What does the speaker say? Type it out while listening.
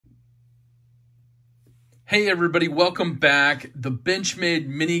Hey everybody, welcome back. The Benchmade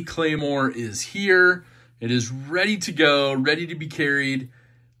Mini Claymore is here. It is ready to go, ready to be carried.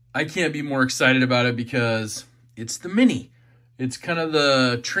 I can't be more excited about it because it's the Mini. It's kind of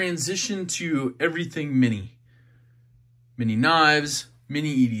the transition to everything Mini. Mini knives,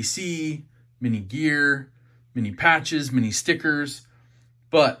 Mini EDC, Mini gear, Mini patches, Mini stickers.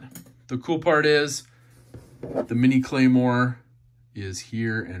 But the cool part is the Mini Claymore is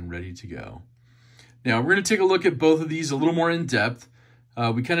here and ready to go. Now, we're going to take a look at both of these a little more in depth.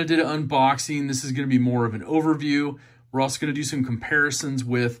 We kind of did an unboxing. This is going to be more of an overview. We're also going to do some comparisons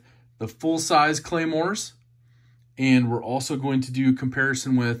with the full-size Claymores. And we're also going to do a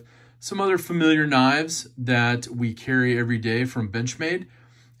comparison with some other familiar knives that we carry every day from Benchmade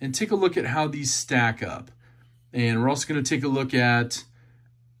and take a look at how these stack up. And we're also going to take a look at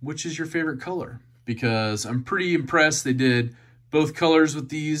which is your favorite color, because I'm pretty impressed they did both colors with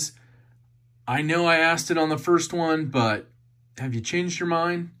these. I know I asked it on the first one, but have you changed your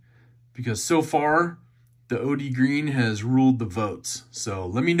mind? Because so far, the OD green has ruled the votes. So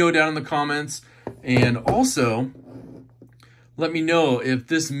let me know down in the comments. And also, let me know if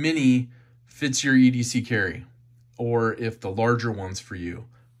this Mini fits your EDC carry or if the larger one's for you.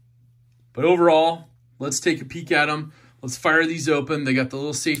 But overall, let's take a peek at them. Let's fire these open. They got the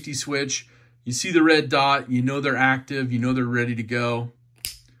little safety switch. You see the red dot. You know they're active. You know they're ready to go.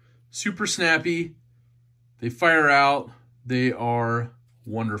 Super snappy. They fire out. They are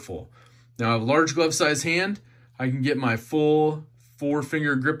wonderful. Now I have a large glove size hand. I can get my full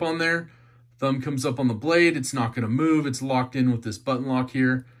 4-finger grip on there. Thumb comes up on the blade. It's not going to move. It's locked in with this button lock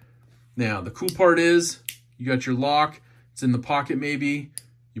here. Now the cool part is you got your lock. It's in the pocket maybe.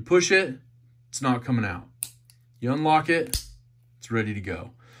 You push it. It's not coming out. You unlock it. It's ready to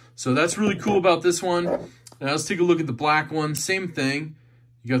go. So that's really cool about this one. Now let's take a look at the black one. Same thing.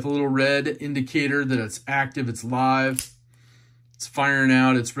 You got the little red indicator that it's active, it's live, it's firing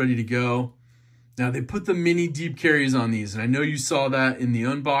out, it's ready to go. Now they put the Mini deep carries on these, and I know you saw that in the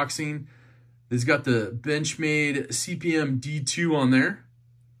unboxing. It's got the Benchmade CPM D2 on there.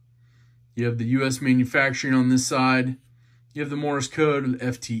 You have the US manufacturing on this side. You have the Morse code with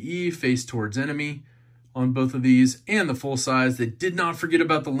FTE, face towards enemy, on both of these, and the full size. They did not forget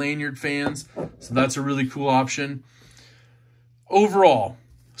about the lanyard fans, so that's a really cool option. Overall,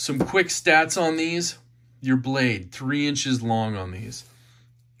 some quick stats on these. Your blade, 3 inches long on these.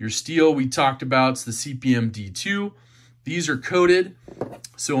 Your steel, we talked about, it's the CPM D2. These are coated.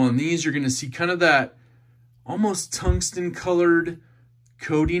 So on these, you're going to see kind of that almost tungsten colored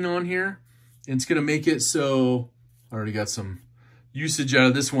coating on here. And it's going to make it so, I already got some usage out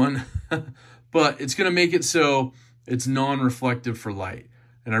of this one, but it's going to make it so it's non-reflective for light.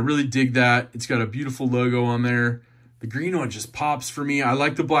 And I really dig that. It's got a beautiful logo on there. The green one just pops for me. I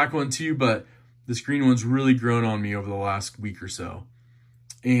like the black one too, but this green one's really grown on me over the last week or so.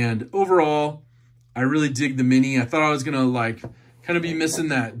 And overall, I really dig the Mini. I thought I was gonna kind of be missing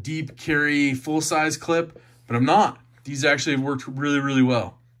that deep carry full-size clip, but I'm not. These actually have worked really, really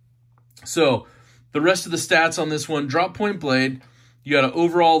well. So the rest of the stats on this one, drop point blade, you got an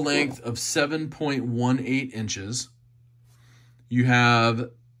overall length of 7.18 inches. You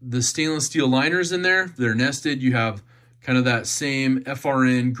have the stainless steel liners in there. They're nested. You have kind of that same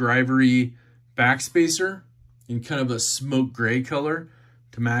FRN Grivery backspacer in kind of a smoke gray color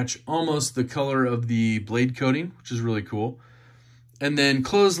to match almost the color of the blade coating, which is really cool. And then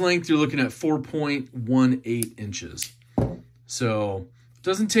close length, you're looking at 4.18 inches. So it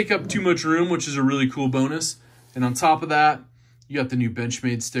doesn't take up too much room, which is a really cool bonus. And on top of that, you got the new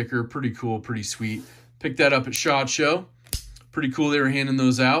Benchmade sticker. Pretty cool, pretty sweet. Picked that up at SHOT Show. Pretty cool they were handing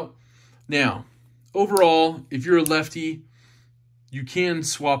those out. Now, overall, if you're a lefty, you can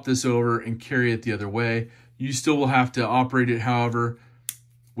swap this over and carry it the other way. You still will have to operate it, however,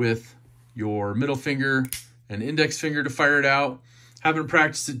 with your middle finger and index finger to fire it out. Haven't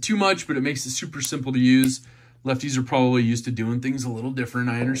practiced it too much, but it makes it super simple to use. Lefties are probably used to doing things a little different,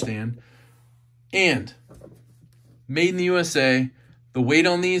 I understand. And made in the USA, the weight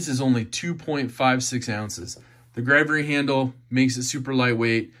on these is only 2.56 ounces. The Grivery handle makes it super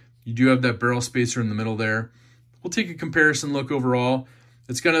lightweight. You do have that barrel spacer in the middle there. We'll take a comparison look overall.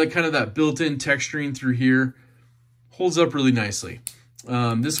 It's got kind of that built-in texturing through here. Holds up really nicely.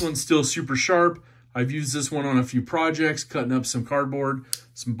 This one's still super sharp. I've used this one on a few projects, cutting up some cardboard,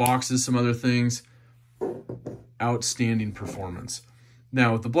 some boxes, some other things. Outstanding performance.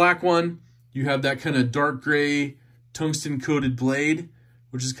 Now with the black one, you have that kind of dark gray tungsten coated blade,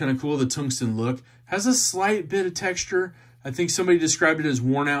 which is kind of cool, the tungsten look. Has a slight bit of texture. I think somebody described it as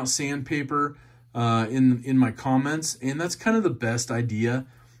worn out sandpaper in my comments, and that's kind of the best idea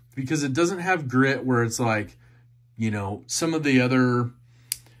because it doesn't have grit where it's like, you know, some of the other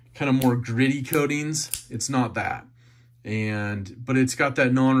kind of more gritty coatings. It's not that. But it's got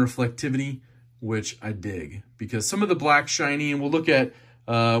that non-reflectivity, which I dig, because some of the black shiny, and we'll look at,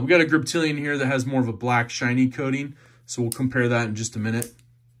 we got a Griptilian here that has more of a black shiny coating. So we'll compare that in just a minute.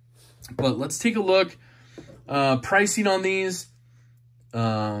 But let's take a look. Pricing on these, full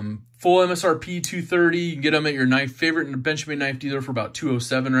MSRP $230. You can get them at your favorite Benchmade knife dealer for about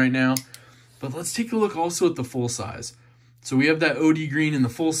 $207 right now. But let's take a look also at the full size. So we have that OD green in the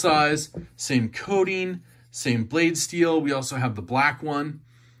full size, same coating, same blade steel. We also have the black one.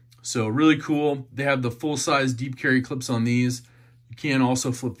 So really cool. They have the full size deep carry clips on these. You can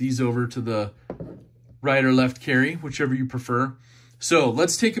also flip these over to the right or left carry, whichever you prefer. So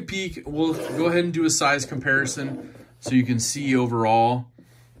let's take a peek. We'll go ahead and do a size comparison so you can see overall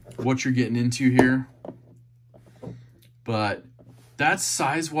what you're getting into here. But that's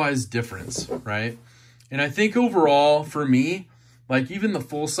size-wise difference, right? And I think overall, for me, like even the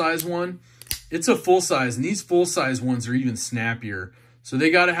full-size one, it's a full-size, and these full-size ones are even snappier. So they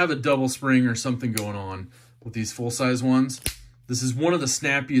got to have a double spring or something going on with these full-size ones. This is one of the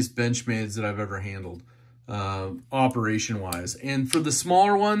snappiest Benchmades that I've ever handled, operation-wise. And for the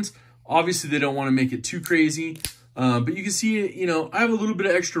smaller ones, obviously they don't want to make it too crazy. But you can see, you know, I have a little bit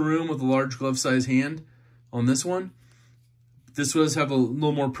of extra room with a large glove-size hand on this one. This does have a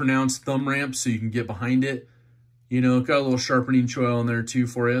little more pronounced thumb ramp so you can get behind it. You know, it got a little sharpening choil in there too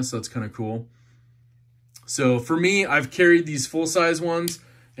for you, so that's kind of cool. So for me, I've carried these full-size ones,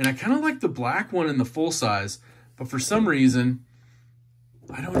 and I kind of like the black one in the full-size, but for some reason,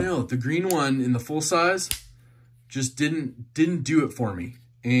 I don't know, the green one in the full-size just didn't do it for me.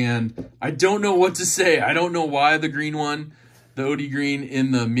 And I don't know what to say. I don't know why the green one, the OD green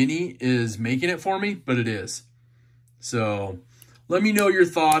in the mini, is making it for me, but it is. So let me know your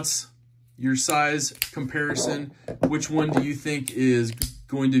thoughts, your size comparison. Which one do you think is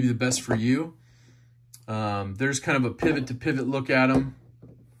going to be the best for you? There's kind of a pivot to pivot look at them.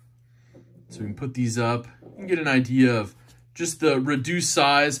 So we can put these up. You can get an idea of just the reduced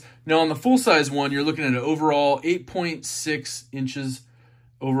size. Now on the full size one, you're looking at an overall 8.6 inches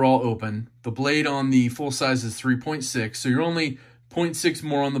overall open. The blade on the full size is 3.6, so you're only 0.6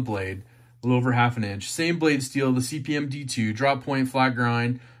 more on the blade, a little over half an inch. Same blade steel, the CPM D2, drop point, flat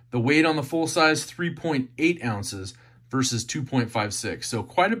grind. The weight on the full size, 3.8 ounces versus 2.56. So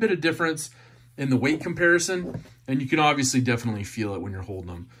quite a bit of difference in the weight comparison, and you can obviously definitely feel it when you're holding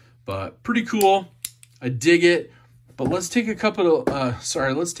them. But pretty cool. I dig it. But let's take a couple of,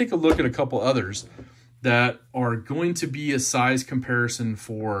 let's take a look at a couple others that are going to be a size comparison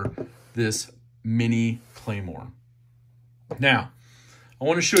for this mini Claymore. Now, I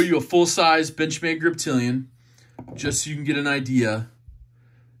want to show you a full-size Benchmade Griptilian, just so you can get an idea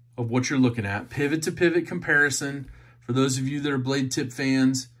of what you're looking at. Pivot to pivot comparison. For those of you that are blade tip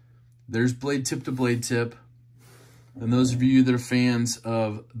fans, there's blade tip to blade tip. And those of you that are fans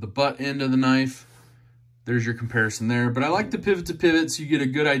of the butt end of the knife, there's your comparison there. But I like the pivot to pivot so you get a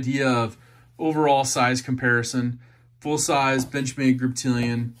good idea of overall size comparison. Full size Benchmade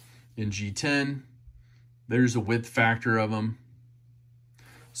Griptilian in G10. There's a width factor of them.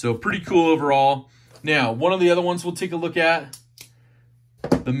 So pretty cool overall. Now, one of the other ones we'll take a look at,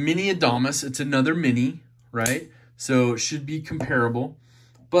 the mini Adamas. It's another mini, right? So it should be comparable.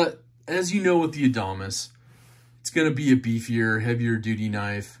 But as you know with the Adamas, it's going to be a beefier, heavier duty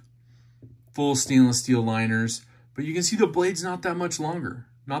knife. Full stainless steel liners. But you can see the blade's not that much longer.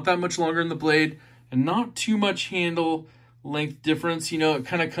 Not that much longer in the blade, and not too much handle length difference. You know, it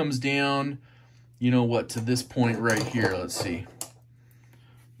kind of comes down, you know what, to this point right here. Let's see.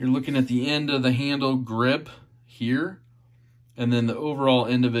 You're looking at the end of the handle grip here, and then the overall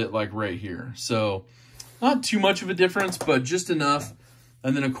end of it like right here. So not too much of a difference, but just enough.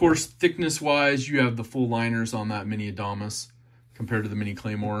 And then of course, thickness-wise, you have the full liners on that mini Adamas compared to the mini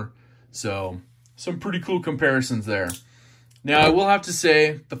Claymore. So some pretty cool comparisons there. Now, I will have to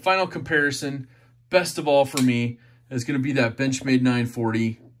say, the final comparison, best of all for me, is going to be that Benchmade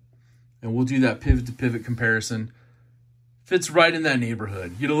 940. And we'll do that pivot-to-pivot comparison. Fits right in that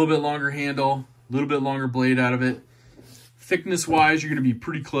neighborhood. Get a little bit longer handle, a little bit longer blade out of it. Thickness-wise, you're going to be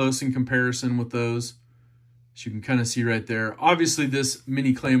pretty close in comparison with those. So you can kind of see right there. Obviously, this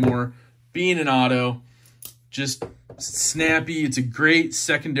mini Claymore, being an auto, just snappy. It's a great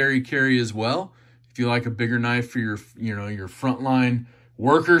secondary carry as well. If you like a bigger knife for your, your frontline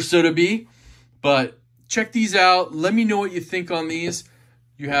worker, so to be. But check these out. Let me know what you think on these.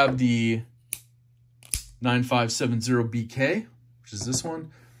 You have the 9570BK, which is this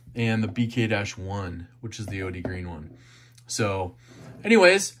one, and the BK-1, which is the OD green one. So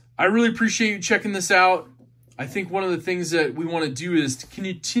anyways, I really appreciate you checking this out. I think one of the things that we want to do is to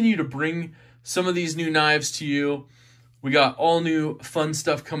continue to bring some of these new knives to you. We got all new fun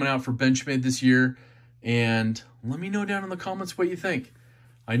stuff coming out for Benchmade this year. And let me know down in the comments what you think.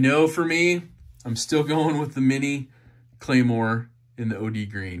 I know for me, I'm still going with the mini Claymore in the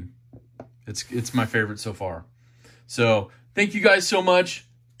OD green. It's my favorite so far. So thank you guys so much.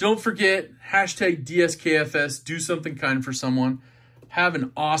 Don't forget, hashtag DSKFS, do something kind for someone. Have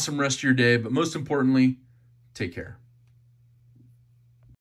an awesome rest of your day, but most importantly, take care.